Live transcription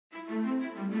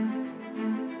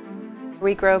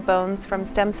We grow bones from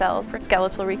stem cells for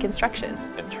skeletal reconstruction.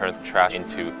 And turn trash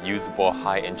into usable,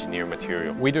 high-engineered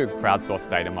material. We do crowdsourced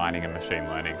data mining and machine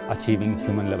learning, achieving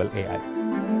human-level AI.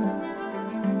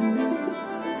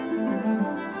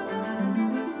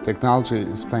 Technology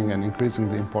is playing an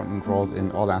increasingly important role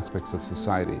in all aspects of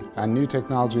society, and new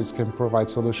technologies can provide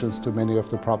solutions to many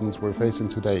of the problems we're facing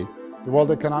today. The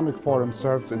World Economic Forum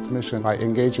serves its mission by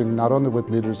engaging not only with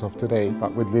leaders of today,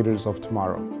 but with leaders of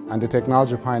tomorrow. And the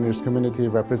Technology Pioneers community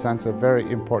represents a very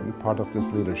important part of this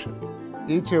leadership.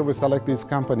 Each year we select these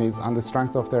companies on the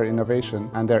strength of their innovation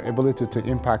and their ability to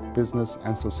impact business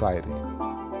and society.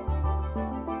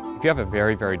 If you have a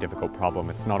very, very difficult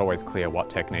problem, it's not always clear what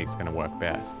technique is going to work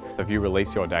best. So if you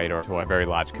release your data to a very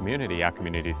large community, our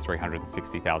community is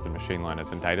 360,000 machine learners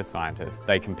and data scientists.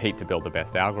 They compete to build the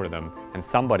best algorithm, and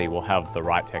somebody will have the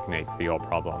right technique for your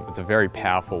problem. It's a very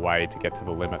powerful way to get to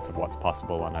the limits of what's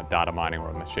possible on a data mining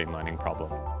or a machine learning problem.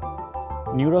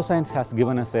 Neuroscience has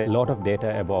given us a lot of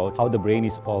data about how the brain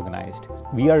is organized.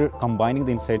 We are combining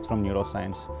the insights from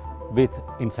neuroscience with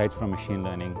insights from machine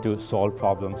learning to solve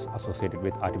problems associated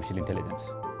with artificial intelligence.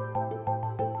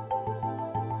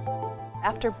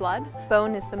 After blood,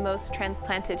 bone is the most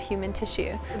transplanted human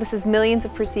tissue. This is millions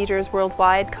of procedures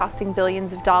worldwide costing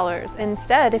billions of dollars.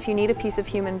 Instead, if you need a piece of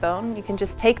human bone, you can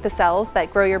just take the cells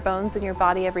that grow your bones in your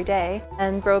body every day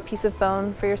and grow a piece of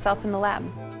bone for yourself in the lab.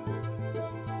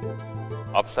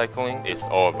 Upcycling is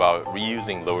all about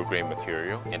reusing lower-grade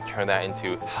material and turn that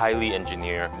into highly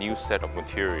engineered new set of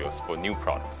materials for new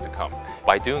products to come.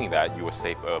 By doing that, you will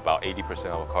save about 80%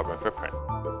 of the carbon footprint.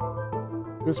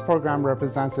 This program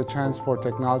represents a chance for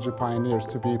technology pioneers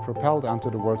to be propelled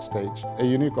onto the world stage, a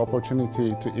unique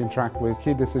opportunity to interact with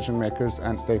key decision makers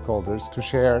and stakeholders to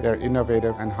share their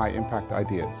innovative and high-impact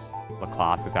ideas. The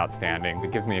class is outstanding.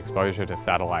 It gives me exposure to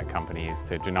satellite companies,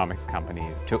 to genomics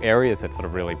companies, to areas that sort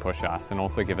of really push us and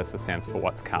also give us a sense for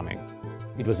what's coming.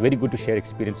 It was very good to share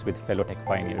experience with fellow tech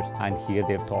pioneers and hear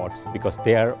their thoughts because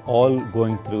they are all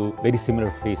going through very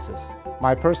similar phases.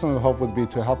 My personal hope would be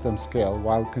to help them scale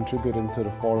while contributing to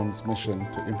the forum's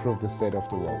mission to improve the state of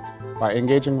the world. By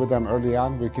engaging with them early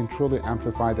on, we can truly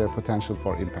amplify their potential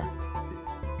for impact.